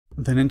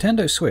The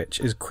Nintendo Switch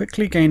is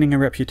quickly gaining a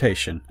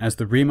reputation as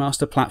the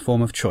remaster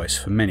platform of choice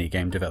for many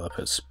game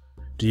developers.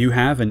 Do you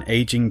have an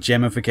aging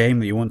gem of a game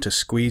that you want to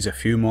squeeze a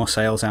few more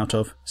sales out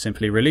of?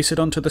 Simply release it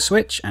onto the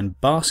Switch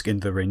and bask in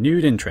the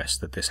renewed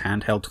interest that this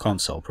handheld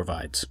console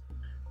provides.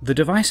 The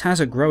device has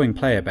a growing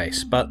player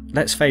base, but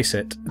let's face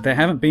it, there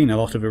haven't been a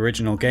lot of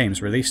original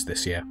games released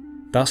this year.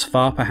 Thus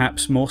far,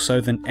 perhaps more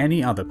so than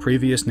any other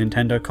previous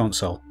Nintendo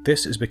console,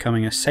 this is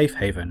becoming a safe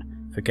haven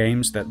for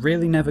games that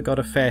really never got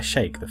a fair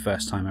shake the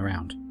first time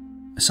around.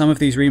 Some of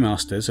these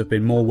remasters have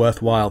been more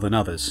worthwhile than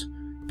others,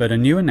 but a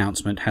new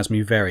announcement has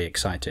me very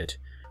excited.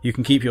 You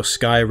can keep your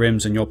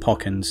Skyrims and your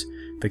Pokkens.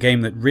 The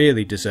game that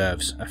really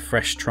deserves a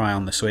fresh try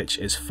on the Switch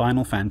is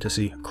Final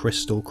Fantasy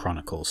Crystal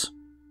Chronicles.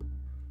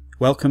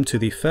 Welcome to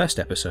the first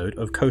episode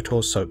of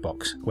KOTOR'S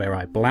SOAPBOX, where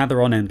I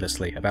blather on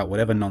endlessly about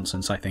whatever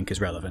nonsense I think is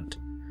relevant.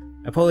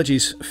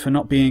 Apologies for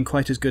not being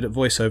quite as good at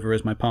voiceover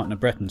as my partner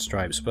Breton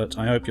Stripes, but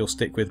I hope you'll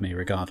stick with me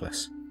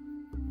regardless.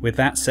 With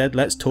that said,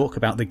 let's talk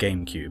about the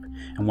GameCube,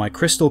 and why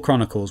Crystal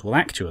Chronicles will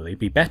actually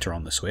be better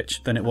on the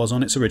Switch than it was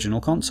on its original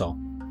console.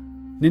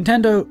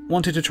 Nintendo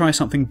wanted to try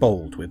something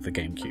bold with the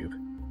GameCube.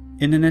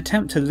 In an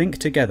attempt to link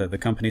together the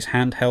company's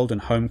handheld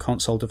and home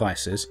console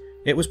devices,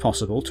 it was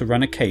possible to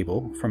run a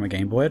cable from a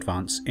Game Boy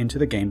Advance into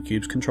the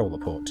GameCube's controller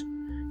port.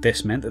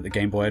 This meant that the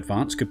Game Boy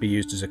Advance could be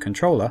used as a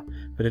controller,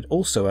 but it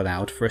also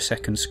allowed for a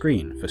second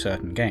screen for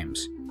certain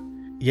games.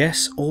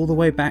 Yes, all the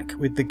way back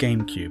with the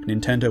GameCube,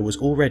 Nintendo was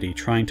already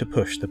trying to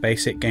push the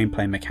basic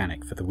gameplay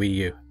mechanic for the Wii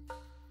U.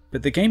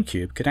 But the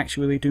GameCube could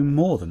actually do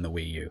more than the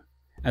Wii U,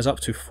 as up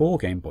to 4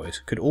 Game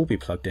Boys could all be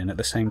plugged in at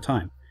the same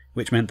time,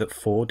 which meant that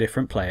 4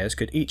 different players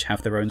could each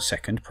have their own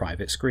second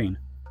private screen.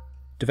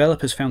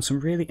 Developers found some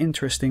really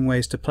interesting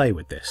ways to play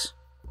with this.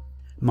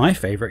 My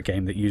favourite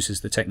game that uses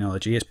the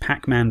technology is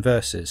Pac-Man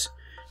Versus,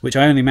 which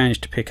I only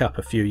managed to pick up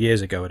a few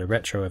years ago at a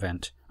retro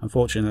event.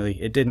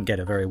 Unfortunately, it didn't get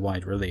a very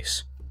wide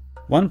release.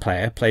 One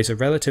player plays a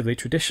relatively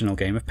traditional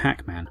game of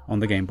Pac-Man on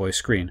the Game Boy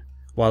screen,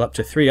 while up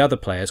to 3 other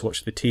players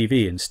watch the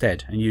TV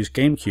instead and use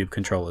GameCube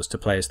controllers to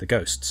play as the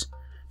ghosts.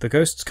 The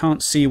ghosts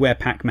can't see where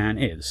Pac-Man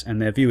is,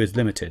 and their view is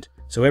limited,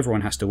 so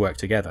everyone has to work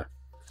together.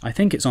 I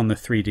think it's on the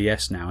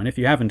 3DS now, and if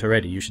you haven't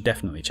already, you should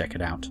definitely check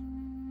it out.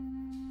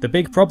 The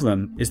big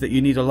problem is that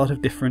you need a lot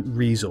of different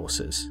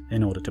resources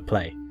in order to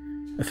play.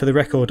 For the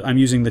record, I'm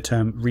using the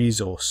term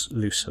resource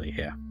loosely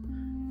here.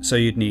 So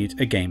you'd need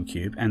a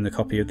GameCube and the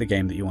copy of the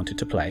game that you wanted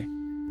to play,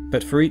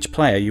 but for each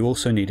player you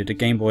also needed a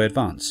Game Boy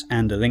Advance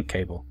and a link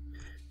cable.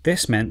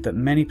 This meant that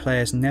many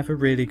players never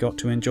really got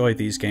to enjoy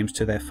these games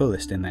to their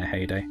fullest in their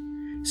heyday,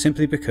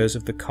 simply because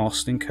of the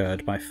cost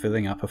incurred by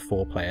filling up a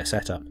 4-player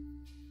setup.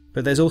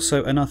 But there's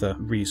also another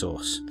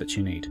resource that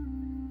you need.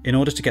 In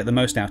order to get the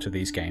most out of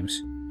these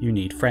games, you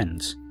need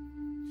friends.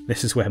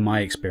 This is where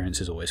my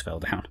experiences always fell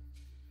down.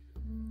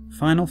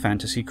 Final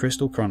Fantasy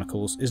Crystal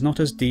Chronicles is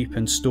not as deep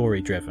and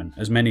story-driven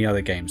as many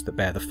other games that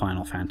bear the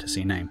Final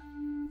Fantasy name.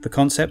 The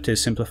concept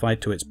is simplified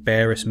to its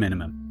barest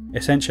minimum.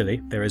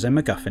 Essentially, there is a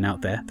MacGuffin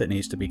out there that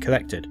needs to be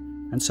collected,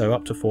 and so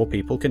up to 4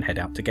 people can head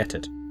out to get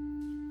it.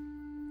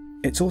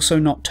 It's also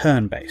not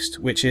turn-based,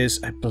 which is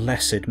a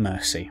blessed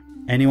mercy.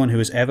 Anyone who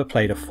has ever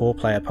played a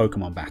 4-player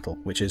Pokemon battle,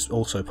 which is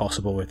also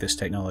possible with this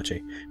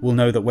technology, will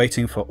know that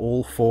waiting for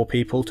all 4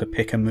 people to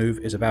pick a move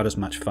is about as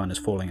much fun as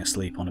falling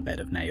asleep on a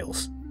bed of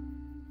nails.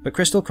 But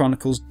Crystal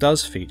Chronicles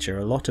does feature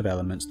a lot of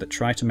elements that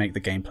try to make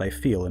the gameplay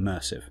feel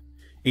immersive.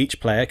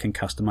 Each player can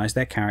customize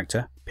their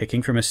character,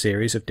 picking from a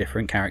series of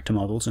different character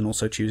models and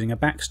also choosing a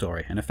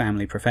backstory and a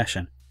family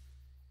profession.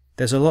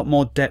 There's a lot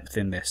more depth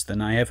in this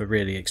than I ever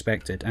really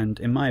expected, and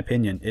in my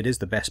opinion it is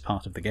the best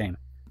part of the game.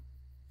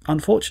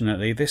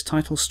 Unfortunately, this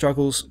title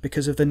struggles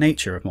because of the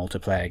nature of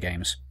multiplayer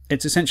games.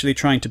 It's essentially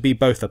trying to be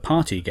both a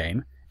party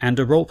game and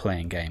a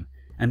role-playing game,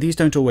 and these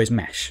don't always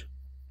mesh.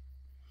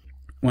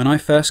 When I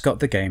first got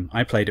the game,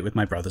 I played it with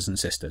my brothers and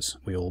sisters.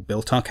 We all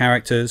built our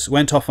characters,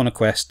 went off on a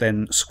quest,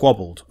 then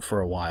squabbled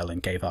for a while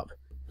and gave up.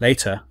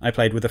 Later, I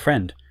played with a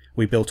friend.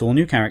 We built all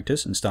new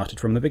characters and started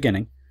from the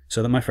beginning,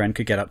 so that my friend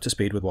could get up to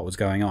speed with what was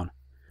going on.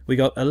 We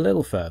got a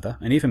little further,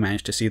 and even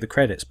managed to see the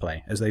credits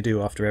play, as they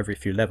do after every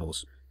few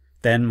levels.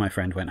 Then my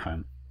friend went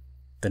home.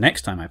 The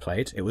next time I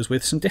played, it was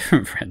with some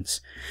different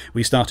friends.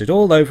 We started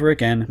all over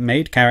again,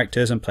 made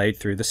characters and played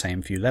through the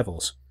same few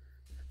levels.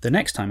 The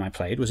next time I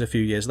played was a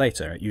few years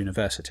later at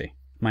university.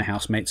 My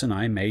housemates and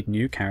I made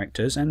new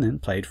characters and then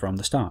played from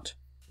the start.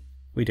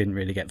 We didn't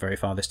really get very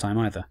far this time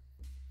either.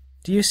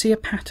 Do you see a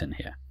pattern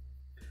here?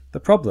 The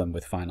problem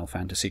with Final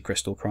Fantasy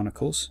Crystal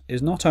Chronicles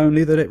is not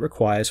only that it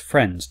requires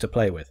friends to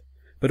play with,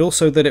 but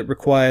also that it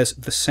requires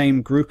the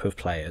same group of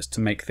players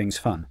to make things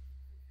fun.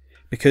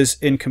 Because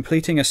in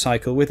completing a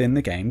cycle within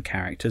the game,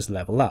 characters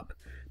level up,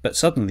 but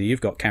suddenly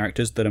you've got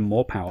characters that are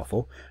more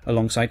powerful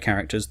alongside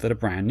characters that are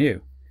brand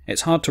new.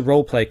 It's hard to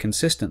roleplay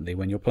consistently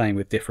when you're playing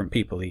with different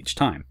people each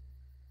time.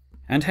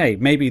 And hey,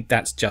 maybe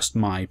that's just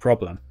my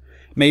problem.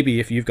 Maybe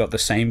if you've got the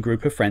same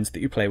group of friends that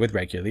you play with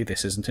regularly,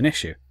 this isn't an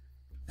issue.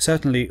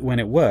 Certainly, when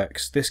it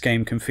works, this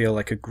game can feel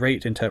like a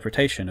great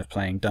interpretation of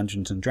playing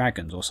Dungeons &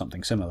 Dragons or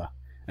something similar.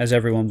 as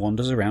everyone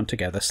wanders around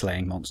together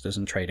slaying monsters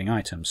and trading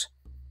items.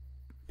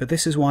 But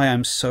this is why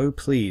I'm so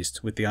pleased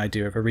with the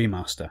idea of a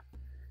remaster.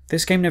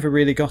 This game never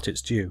really got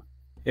its due.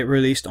 It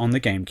released on the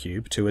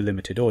GameCube to a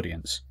limited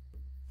audience.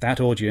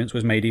 That audience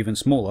was made even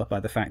smaller by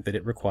the fact that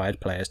it required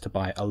players to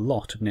buy a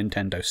lot of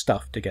Nintendo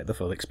stuff to get the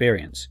full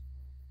experience.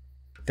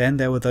 Then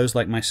there were those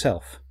like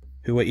myself,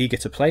 who were eager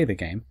to play the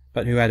game,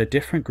 but who had a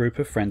different group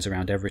of friends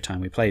around every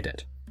time we played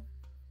it.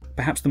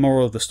 Perhaps the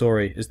moral of the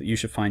story is that you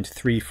should find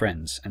 3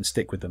 friends and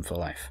stick with them for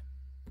life.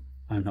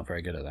 I'm not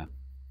very good at that.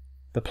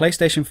 The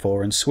PlayStation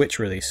 4 and Switch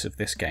release of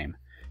this game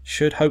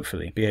should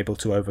hopefully be able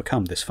to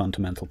overcome this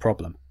fundamental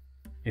problem.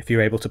 If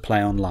you're able to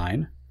play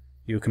online,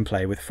 you can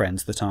play with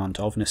friends that aren't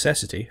of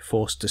necessity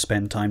forced to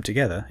spend time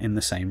together in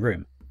the same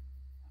room.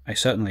 I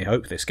certainly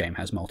hope this game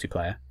has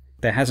multiplayer.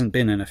 There hasn't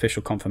been an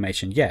official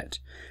confirmation yet,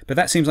 but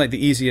that seems like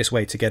the easiest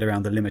way to get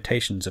around the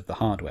limitations of the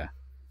hardware.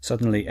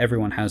 Suddenly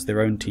everyone has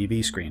their own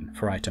TV screen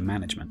for item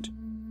management.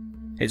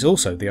 It's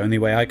also the only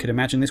way I could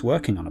imagine this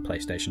working on a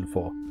PlayStation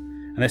 4.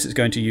 Unless it's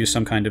going to use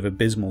some kind of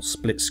abysmal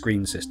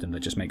split-screen system that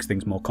just makes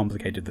things more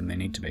complicated than they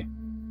need to be.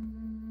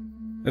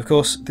 Of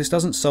course, this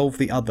doesn't solve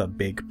the other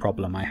big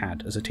problem I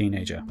had as a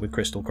teenager with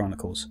Crystal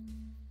Chronicles.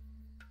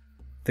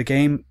 The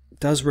game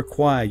does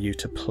require you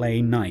to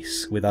play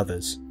nice with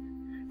others.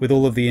 With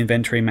all of the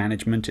inventory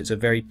management, it's a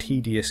very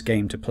tedious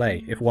game to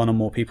play if one or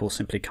more people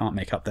simply can't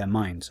make up their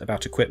minds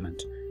about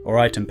equipment, or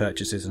item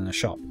purchases in a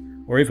shop,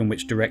 or even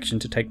which direction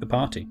to take the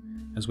party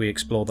as we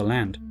explore the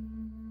land.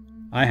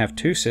 I have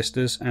 2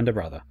 sisters and a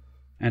brother,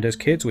 and as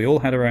kids we all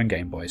had our own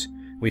Game Boys.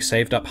 We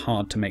saved up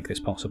hard to make this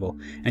possible,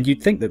 and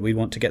you'd think that we'd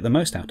want to get the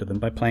most out of them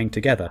by playing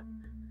together.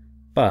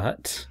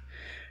 But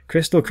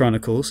Crystal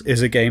Chronicles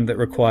is a game that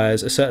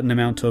requires a certain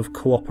amount of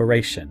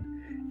cooperation,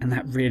 and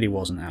that really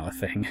wasn't our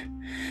thing.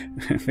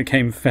 The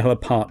game fell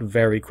apart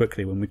very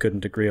quickly when we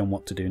couldn't agree on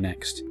what to do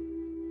next.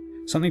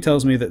 Something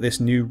tells me that this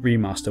new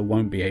remaster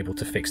won't be able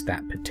to fix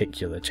that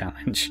particular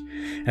challenge.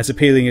 As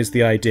appealing as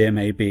the idea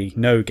may be,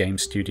 no game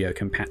studio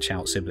can patch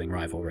out sibling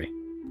rivalry.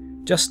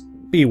 Just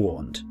be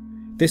warned.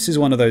 This is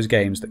one of those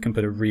games that can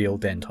put a real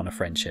dent on a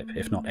friendship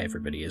if not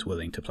everybody is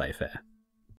willing to play fair.